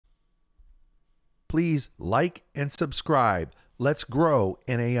Please like and subscribe. Let's grow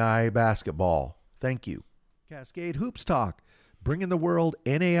NAIA basketball. Thank you. Cascade Hoops Talk, bringing the world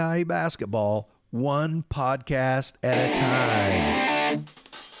NAIA basketball one podcast at a time.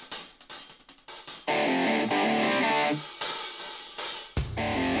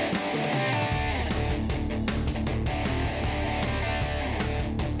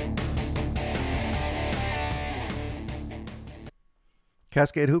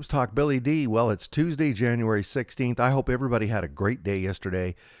 Cascade Hoops Talk, Billy D. Well, it's Tuesday, January 16th. I hope everybody had a great day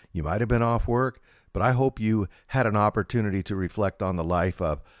yesterday. You might have been off work, but I hope you had an opportunity to reflect on the life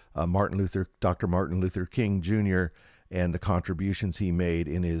of Dr. Martin Luther King Jr. and the contributions he made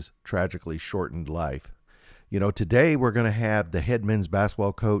in his tragically shortened life. You know, today we're going to have the head men's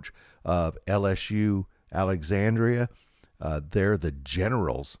basketball coach of LSU Alexandria. They're the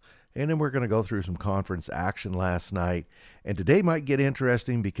Generals. And then we're going to go through some conference action last night. And today might get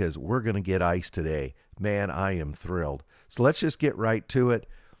interesting because we're going to get ice today. Man, I am thrilled. So let's just get right to it.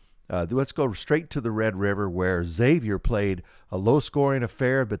 Let's go straight to the Red River, where Xavier played a low-scoring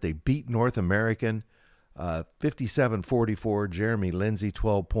affair, but they beat North American 57-44. Jeremy Lindsay,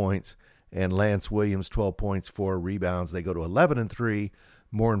 12 points, and Lance Williams, 12 points, 4 rebounds. They go to 11-3.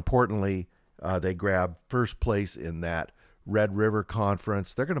 More importantly, they grab first place in that Red River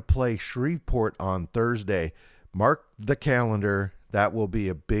Conference. They're going to play Shreveport on Thursday. Mark the calendar. That will be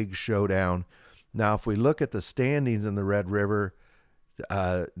a big showdown. Now, if we look at the standings in the Red River,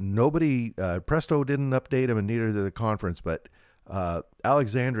 Presto didn't update them, and neither did the conference, but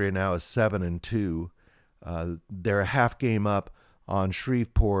Alexandria now is 7-2. They're a half game up on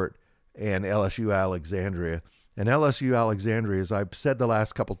Shreveport and LSU Alexandria. And LSU Alexandria, as I've said the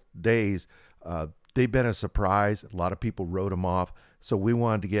last couple days, they've been a surprise. A lot of people wrote them off. So we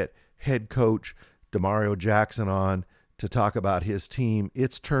wanted to get head coach Dimario Jackson on to talk about his team,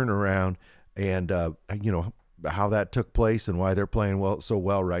 its turnaround, and how that took place and why they're playing so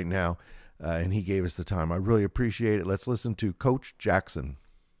well right now. And he gave us the time. I really appreciate it. Let's listen to Coach Jackson.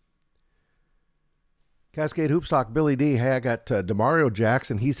 Cascade Hoops Talk, Billy D. Hey, I got Dimario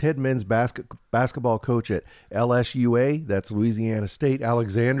Jackson. He's head men's basketball coach at LSUA. That's Louisiana State,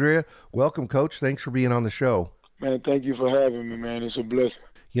 Alexandria. Welcome, Coach. Thanks for being on the show. Man, thank you for having me, man. It's a blessing.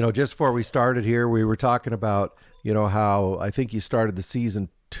 You know, just before we started here, we were talking about, how I think you started the season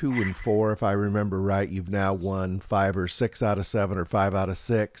 2-4, if I remember right. You've now won 5 or 6 out of 7 or 5 out of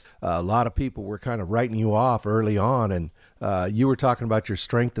 6. A lot of people were kind of writing you off early on, and you were talking about your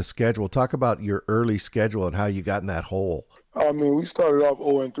strength of schedule. Talk about your early schedule and how you got in that hole. I mean, we started off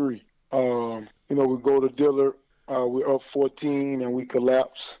 0-3. We go to Dillard, we're up 14, and we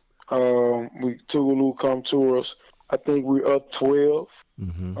collapse. Tougaloo come to us. I think we're up 12.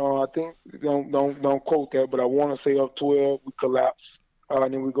 Mm-hmm. I think don't quote that, but I want to say up 12. We collapse.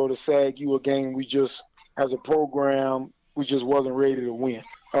 And then we go to SAG-U again. We just, as a program, we just wasn't ready to win.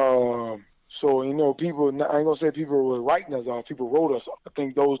 So, people, I ain't going to say people were writing us off. People wrote us off. I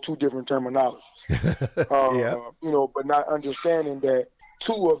think those two different terminologies. Yeah. But not understanding that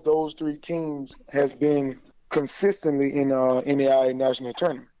 2 of those 3 teams has been consistently in NAIA national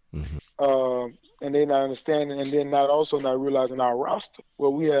tournament. Mm-hmm. And they're not understanding, and then not realizing our roster.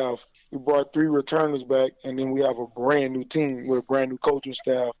 Well, we brought 3 returners back, and then we have a brand new team with a brand new coaching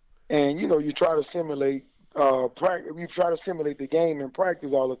staff. And you try to simulate we try to simulate the game in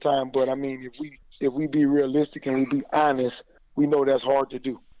practice all the time. But I mean, if we be realistic and we be honest, we know that's hard to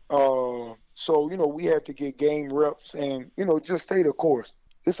do. So we had to get game reps and just stay the course.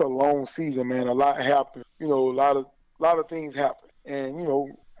 It's a long season, man. A lot happened. A lot of things happen, and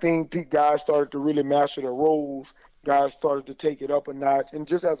guys started to really master their roles. Guys started to take it up a notch. And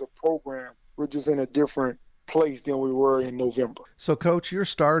just as a program, we're just in a different place than we were in November. So, Coach, you're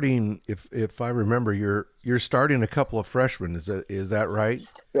starting, if I remember, you're starting a couple of freshmen. Is that right?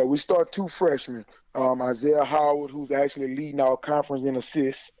 Yeah, we start 2 freshmen. Isaiah Howard, who's actually leading our conference in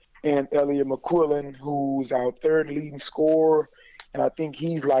assists, and Elliot McQuillan, who's our 3rd leading scorer. And I think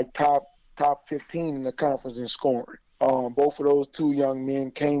he's like top 15 in the conference in scoring. Both of those 2 young men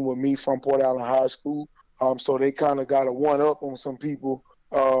came with me from Port Allen High School. So they kind of got a one-up on some people,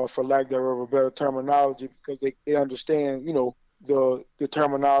 for lack thereof a better terminology, because they understand, the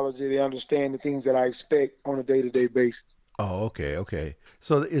terminology. They understand the things that I expect on a day-to-day basis. Oh, okay.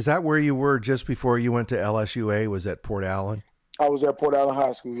 So is that where you were just before you went to LSUA? Was at Port Allen? I was at Port Allen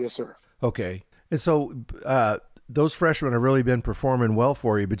High School, yes, sir. Okay. And so those freshmen have really been performing well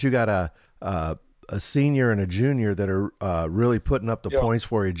for you, but you got a senior and a junior that are really putting up the points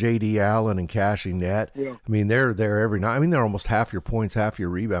for you, J.D. Allen and Cashy Net. Yeah. I mean, they're there every night. I mean, they're almost half your points, half your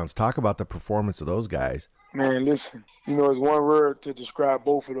rebounds. Talk about the performance of those guys. Man, listen, it's one word to describe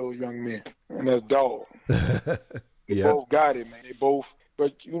both of those young men, and that's dog. They Yep. both got it, man. They both,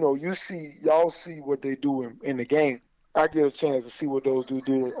 but y'all see what they do in the game. I get a chance to see what those do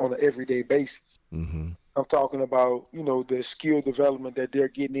on an everyday basis. Mm-hmm. I'm talking about, the skill development that they're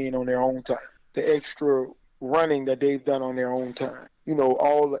getting in on their own time, the extra running that they've done on their own time,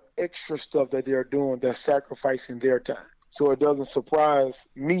 all the extra stuff that they're doing that's sacrificing their time. So it doesn't surprise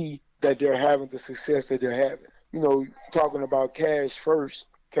me that they're having the success that they're having. Talking about Cash first,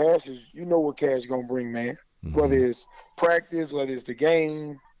 Cash is, what Cash going to bring, man. Mm-hmm. Whether it's practice, whether it's the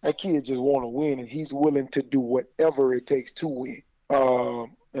game, that kid just want to win, and he's willing to do whatever it takes to win.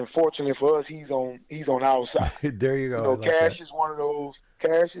 And fortunately for us, he's on our side. There you go. Cash is one of those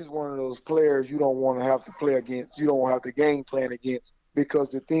players you don't want to have to play against. You don't have to game plan against,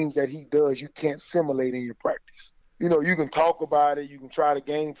 because the things that he does you can't simulate in your practice. You can talk about it, you can try to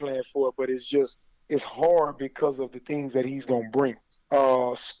game plan for it, but it's hard because of the things that he's gonna bring.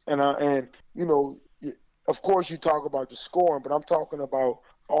 Of course you talk about the scoring, but I'm talking about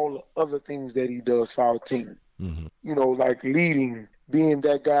all the other things that he does for our team. Mm-hmm. Like leading, being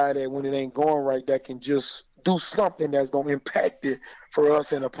that guy that when it ain't going right, that can just do something that's going to impact it for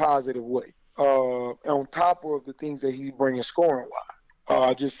us in a positive way. On top of the things that he's bringing scoring-wise.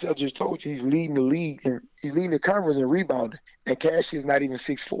 I just told you he's leading the league, and he's leading the conference in rebounding, and Cash is not even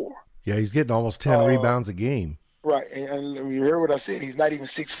 6'4". Yeah, he's getting almost 10 rebounds a game. Right, and you heard what I said. He's not even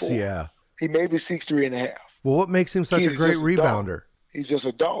 6'4". Yeah. He may be 6'3.5". Well, what makes him such a great rebounder? He's just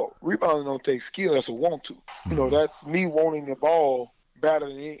a dog. Rebounding don't take skill. That's a want to. That's me wanting the ball better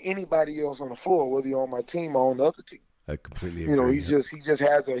than anybody else on the floor, whether you're on my team or on the other team. I completely agree. He just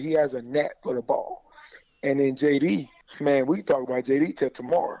has a knack for the ball. And then JD, man, we talk about JD till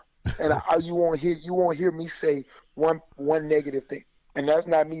tomorrow. And you won't hear me say one negative thing. And that's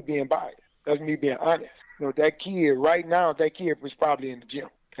not me being biased. That's me being honest. That kid right now, was probably in the gym.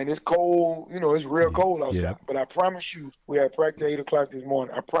 And it's cold, it's real cold outside. Yeah. But I promise you, we had practice at 8 o'clock this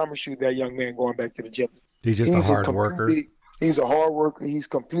morning. I promise you that young man going back to the gym. He's just a hard worker. He's a hard worker. He's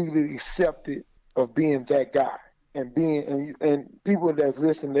completely accepted of being that guy. And people that's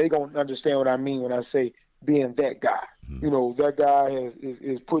listening, they gonna understand what I mean when I say being that guy. Mm-hmm. That guy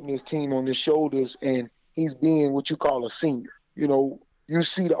is putting his team on his shoulders, and he's being what you call a senior. You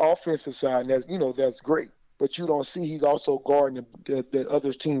see the offensive side, and that's great. But you don't see he's also guarding the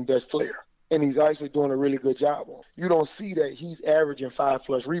other team's best player. And he's actually doing a really good job on it. You don't see that he's averaging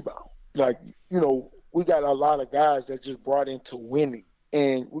 5+ rebounds. We got a lot of guys that just brought into winning.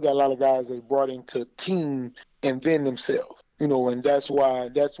 And we got a lot of guys that brought into team and then themselves. And that's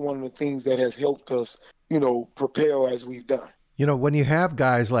one of the things that has helped us, propel as we've done. When you have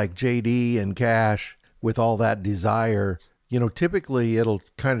guys like JD and Cash with all that desire, typically it'll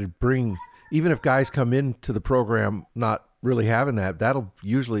kind of bring... Even if guys come into the program not really having that, that'll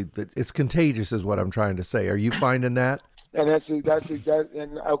usually, it's contagious is what I'm trying to say. Are you finding that? And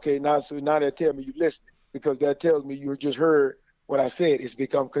okay, now that tells me you listening, because that tells me you just heard what I said. It's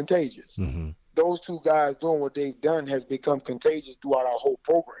become contagious. Mm-hmm. Those two guys doing what they've done has become contagious throughout our whole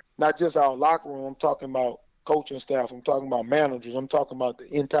program. Not just our locker room. I'm talking about coaching staff. I'm talking about managers. I'm talking about the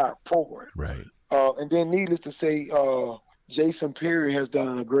entire program. Right. And then needless to say, Jason Perry has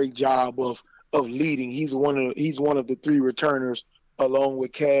done a great job of leading. He's one of the three returners, along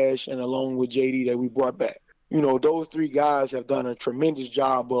with Cash and along with JD, that we brought back. Those three guys have done a tremendous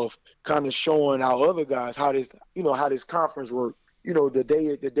job of kind of showing our other guys how this conference works.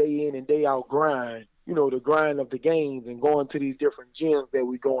 The day in and day out grind. The grind of the games and going to these different gyms that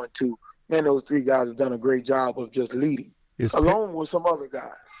we going to. Man, those three guys have done a great job of just leading, along with some other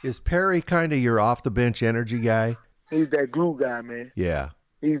guys. Is Perry kind of your off the bench energy guy? He's that glue guy, man. Yeah.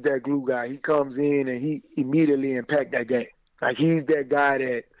 He's that glue guy. He comes in and he immediately impact that game. Like, he's that guy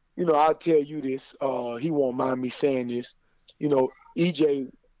that, I'll tell you this, he won't mind me saying this.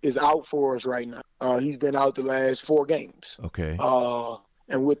 EJ is out for us right now. He's been out the last 4 games. Okay.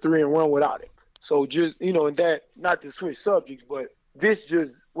 And we're 3-1 without him. So just, and that, not to switch subjects, but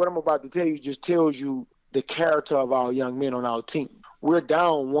what I'm about to tell you just tells you the character of our young men on our team. We're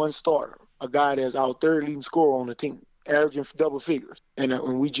down one starter, a guy that's our third leading scorer on the team, averaging double figures.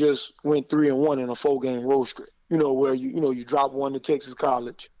 And we just went 3-1 in a 4-game road streak. Where you drop one to Texas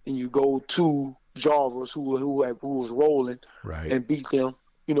College and you go to Jarvis, who was rolling, right, and beat them.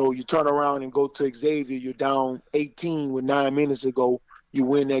 You turn around and go to Xavier. You're down 18 with 9 minutes to go. You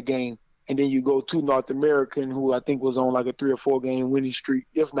win that game, and then you go to North American, who I think was on like a 3 or 4 game winning streak,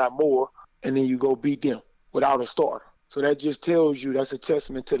 if not more, and then you go beat them without a starter. So that just tells you that's a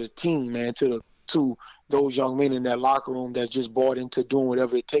testament to the team, man, to those young men in that locker room that's just bought into doing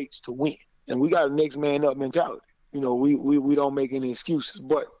whatever it takes to win. and we got a next man up mentality. We don't make any excuses.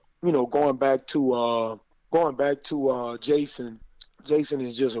 But going back to Jason. Jason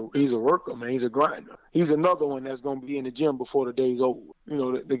is he's a worker, man. He's a grinder. He's another one that's going to be in the gym before the day's over.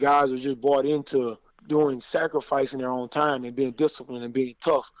 The guys are just bought into sacrificing their own time and being disciplined and being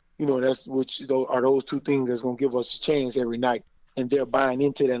tough. Those two things that's going to give us a chance every night, and they're buying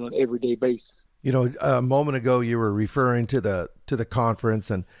into that on an everyday basis. A moment ago you were referring to the conference,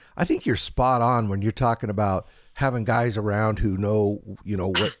 and I think you're spot on when you're talking about having guys around who know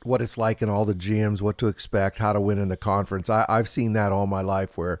what it's like in all the gyms, what to expect, how to win in the conference. I've seen that all my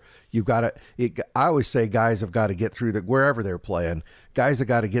life where you've got to. I always say guys have got to get through wherever they're playing. Guys have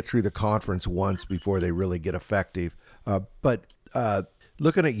got to get through the conference once before they really get effective. But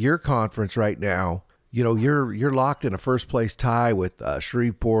looking at your conference right now, you're locked in a first place tie with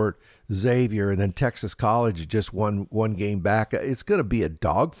Shreveport, Xavier, and then Texas College just one game back. It's going to be a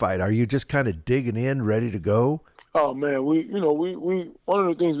dogfight. Are you just kind of digging in, ready to go? Oh man, we one of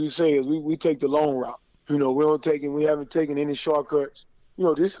the things we say is we take the long route. We haven't taken any shortcuts.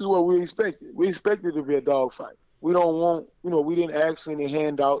 This is what we expected. We expected it to be a dogfight. We don't want, we didn't ask for any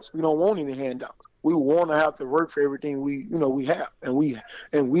handouts. We don't want any handouts. We want to have to work for everything we have, and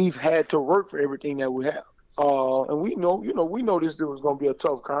we've had to work for everything that we have. And we know this was going to be a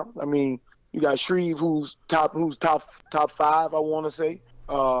tough conference. I mean, you got Shreve, who's top 5, I want to say.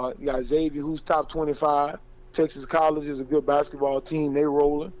 You got Xavier, who's top 25. Texas College is a good basketball team. They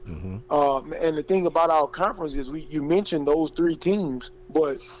rolling. Mm-hmm. And the thing about our conference is you mentioned those 3 teams,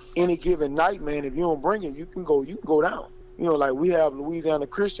 but any given night, man, if you don't bring it, you can go down. Like we have Louisiana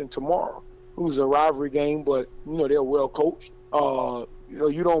Christian tomorrow, who's a rivalry game, but they're well coached.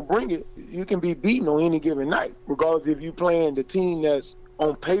 You don't bring it, you can be beaten on any given night, regardless if you playing the team that's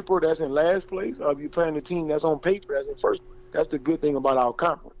on paper that's in last place, or if you playing the team that's on paper that's in first place. That's the good thing about our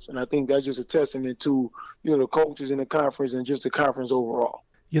conference, and I think that's just a testament to the coaches in the conference and just the conference overall.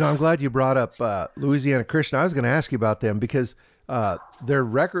 I'm glad you brought up Louisiana Christian. I was going to ask you about them because their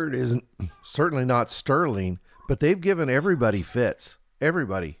record isn't certainly not sterling, but they've given everybody fits.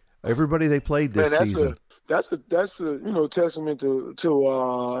 Everybody they played this season. That's a testament to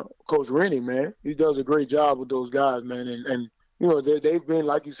Coach Rennie, man. He does a great job with those guys, man. And they've been,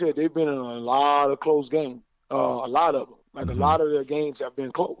 like you said, they've been in a lot of close games. A lot of them. Like a lot of their games have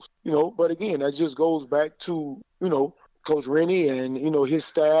been close. But again, that just goes back to, Coach Rennie and, his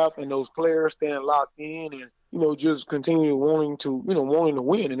staff and those players staying locked in and, just continue wanting to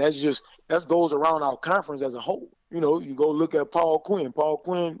win. And that goes around our conference as a whole. You go look at Paul Quinn. Paul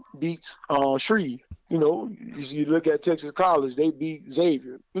Quinn beats Shreve. You look at Texas College, they beat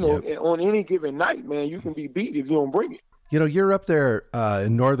Xavier. On any given night, man, you can be beat if you don't bring it. You're up there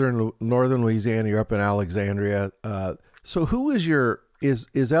in northern Louisiana. You're up in Alexandria. So who is is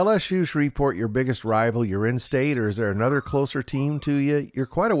LSU Shreveport your biggest rival? You're in state, or is there another closer team to you? You're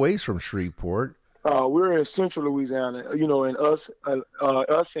quite a ways from Shreveport. We're in central Louisiana, and us and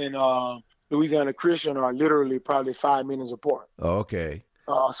Louisiana Christian are literally probably 5 minutes apart. Okay.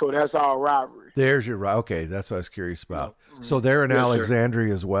 So that's our rivalry. There's your right. Okay, that's what I was curious about. Mm-hmm. So they're in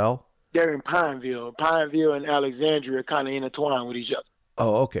Alexandria as well? They're in Pineville. Pineville and Alexandria are kind of intertwined with each other.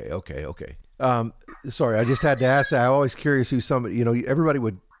 Oh, okay. Sorry, I just had to ask that. I'm always curious who somebody, everybody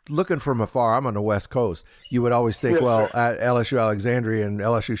would, looking from afar, I'm on the West Coast, you would always think, LSU Alexandria and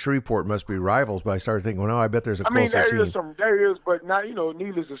LSU Shreveport must be rivals, but I started thinking, I bet there's a closer team. There is, but not,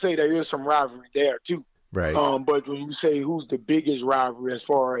 needless to say, there is some rivalry there too. Right. But when you say who's the biggest rivalry, as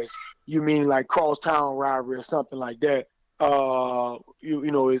far as you mean like crosstown rivalry or something like that,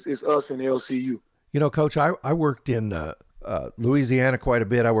 it's us and LCU. Coach, I worked in Louisiana quite a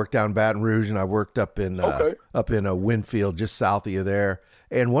bit. I worked down in Baton Rouge, and I worked up in Winfield, just south of you there.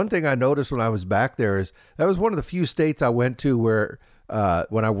 And one thing I noticed when I was back there is that was one of the few states I went to where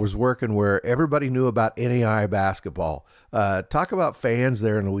when I was working where everybody knew about NAIA basketball. Talk about fans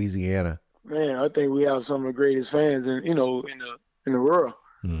there in Louisiana. Man, I think we have some of the greatest fans in the world.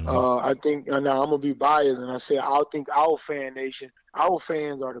 Mm-hmm. I think now I'm gonna be biased, and I say I think our fan nation, our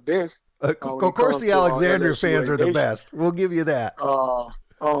fans are the best. Of course, the Alexandria fans are the best. We'll give you that.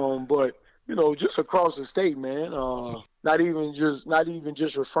 But just across the state, man. Not even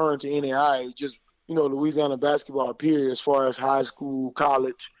just referring to NAIA, just Louisiana basketball period, as far as high school,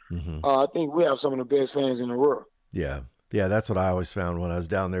 college. Mm-hmm. I think we have some of the best fans in the world. Yeah, that's what I always found when I was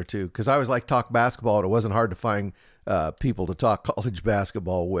down there too, because I always like talk basketball, and it wasn't hard to find people to talk college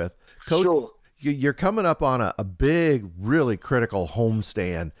basketball with. Coach, sure. You're coming up on a big, really critical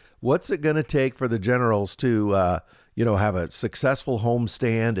homestand. What's it going to take for the Generals to, have a successful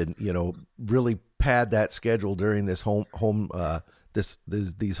homestand and, really pad that schedule during this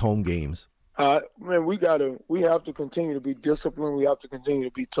these home games? Man, we have to continue to be disciplined. We have to continue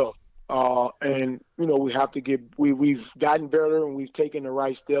to be tough. And we have to we've gotten better and we've taken the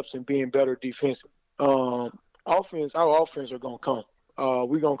right steps in being better defensive. Our offense are gonna come.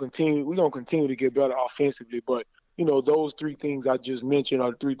 We're gonna continue to get better offensively. But those three things I just mentioned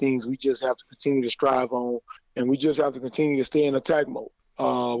are the three things we just have to continue to strive on, and we just have to continue to stay in attack mode.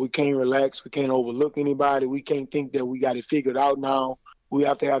 We can't relax. We can't overlook anybody. We can't think that we got it figured out now. We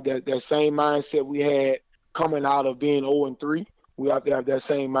have to have that same mindset we had coming out of being 0-3. We have to have that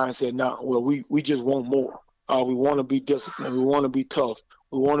same mindset now. Well, we just want more. We want to be disciplined. We want to be tough.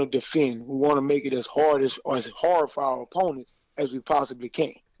 We want to defend. We want to make it as hard for our opponents as we possibly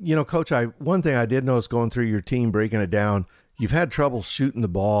can. Coach, one thing I did notice going through your team, breaking it down, you've had trouble shooting the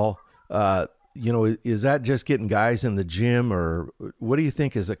ball. Is that just getting guys in the gym, or what do you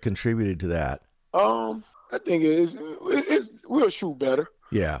think has contributed to that? I think we'll shoot better.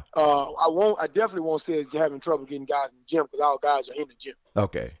 Yeah. I definitely won't say it's having trouble getting guys in the gym, because our guys are in the gym.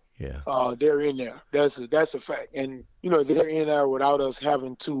 Okay. Yeah. They're in there. That's a fact. And they're in there without us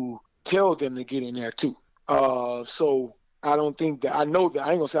having to tell them to get in there too. So I don't think that I know that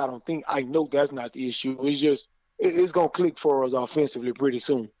I ain't gonna say I don't think I know that's not the issue. It's just it's gonna click for us offensively pretty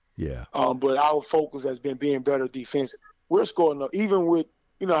soon. Yeah. But our focus has been being better defensive. We're scoring even with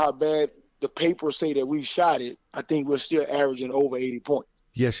how bad the papers say that we've shot it. I think we're still averaging over 80 points.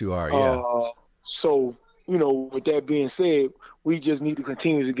 Yes, you are. Yeah. So with that being said, we just need to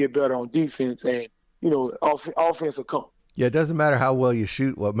continue to get better on defense, and offense will come. Yeah, it doesn't matter how well you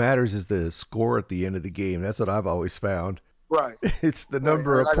shoot. What matters is the score at the end of the game. That's what I've always found. Right. It's the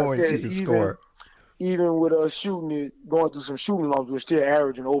number of points you can score. Even with us shooting it, going through some shooting lumps, we're still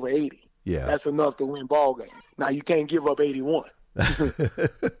averaging over 80. Yeah. That's enough to win ball game. Now, you can't give up 81.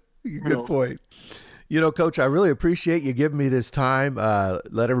 Good point. Coach, I really appreciate you giving me this time.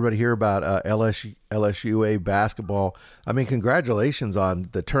 Let everybody hear about LSUA basketball. I mean, congratulations on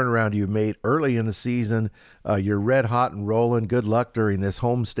the turnaround you made early in the season. You're red hot and rolling. Good luck during this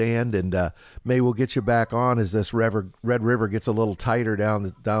homestand, and maybe we'll get you back on as this Red River gets a little tighter down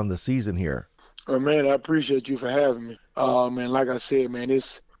the season here. Oh, man, I appreciate you for having me. Man, like I said, man,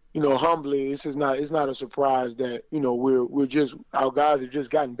 it's humbly, it's not a surprise that we're just our guys have just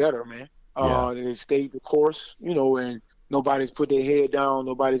gotten better, man. They stayed the course, and nobody's put their head down.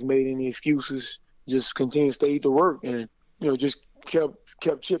 Nobody's made any excuses. Just continue to stay the work, and just kept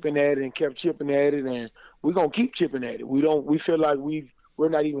chipping at it and kept chipping at it, and we're gonna keep chipping at it. We feel like we're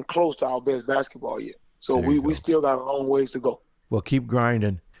not even close to our best basketball yet. So we still got a long ways to go. Well, keep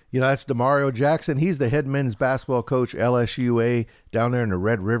grinding. That's Dimario Jackson. He's the head men's basketball coach, LSUA, down there in the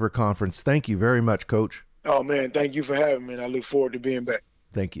Red River Conference. Thank you very much, Coach. Oh, man, thank you for having me, and I look forward to being back.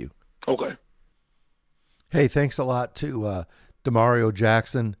 Thank you. Okay. Hey, thanks a lot to Dimario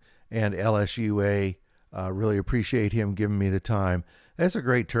Jackson and LSUA. Really appreciate him giving me the time. That's a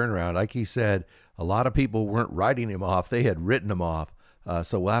great turnaround. Like he said, a lot of people weren't writing him off. They had written him off.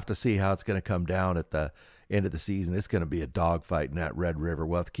 So we'll have to see how it's going to come down at the end of the season. It's going to be a dogfight in that Red River.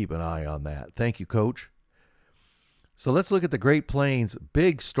 We'll have to keep an eye on that. Thank you, Coach. So let's look at the Great Plains.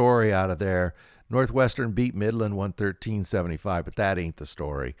 Big story out of there. Northwestern beat Midland 113-75, but that ain't the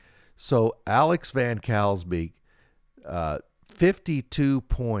story. So Alex Van Kalsbeek, 52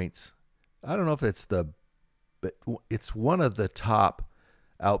 points. I don't know if but it's one of the top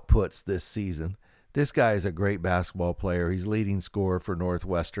outputs this season. This guy is a great basketball player. He's leading scorer for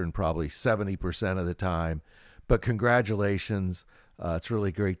Northwestern probably 70% of the time. But congratulations. It's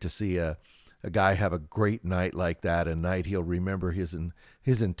really great to see a guy have a great night like that, a night he'll remember his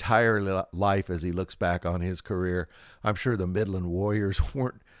entire life as he looks back on his career. I'm sure the Midland Warriors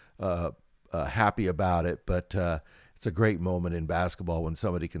weren't happy about it, but it's a great moment in basketball when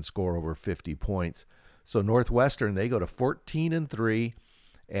somebody can score over 50 points. So Northwestern, they go to 14-3.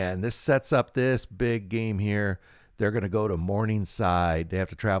 And this sets up this big game here. They're going to go to Morningside. They have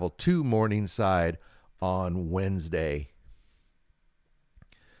to travel to Morningside on Wednesday.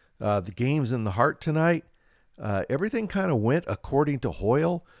 The games in the Heart tonight, everything kind of went according to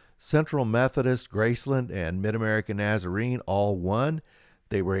Hoyle. Central Methodist, Graceland, and Mid-American Nazarene all won.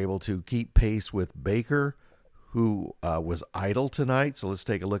 They were able to keep pace with Baker, who was idle tonight. So let's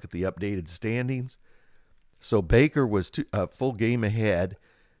take a look at the updated standings. So Baker was a full game ahead.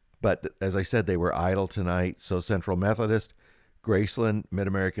 But as I said, they were idle tonight. So Central Methodist, Graceland,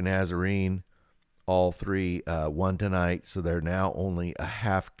 Mid-American Nazarene, all three won tonight. So they're now only a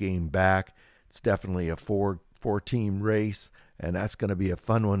half game back. It's definitely a four-team race, and that's going to be a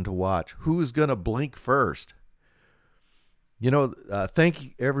fun one to watch. Who's going to blink first? Thank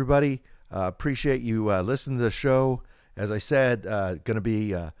you, everybody. Appreciate you listening to the show. As I said, going to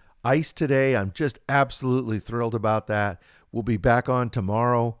be ice today. I'm just absolutely thrilled about that. We'll be back on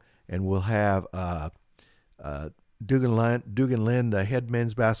tomorrow, and we'll have Dugan Lynn, the head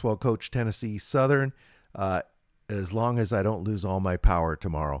men's basketball coach, Tennessee Southern, as long as I don't lose all my power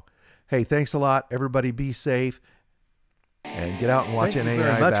tomorrow. Hey, thanks a lot. Everybody be safe and get out and watch NAIA basketball. Thank you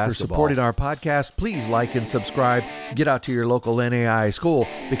very much for supporting our podcast. Please like and subscribe. Get out to your local NAIA school,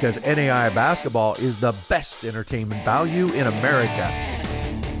 because NAIA basketball is the best entertainment value in America.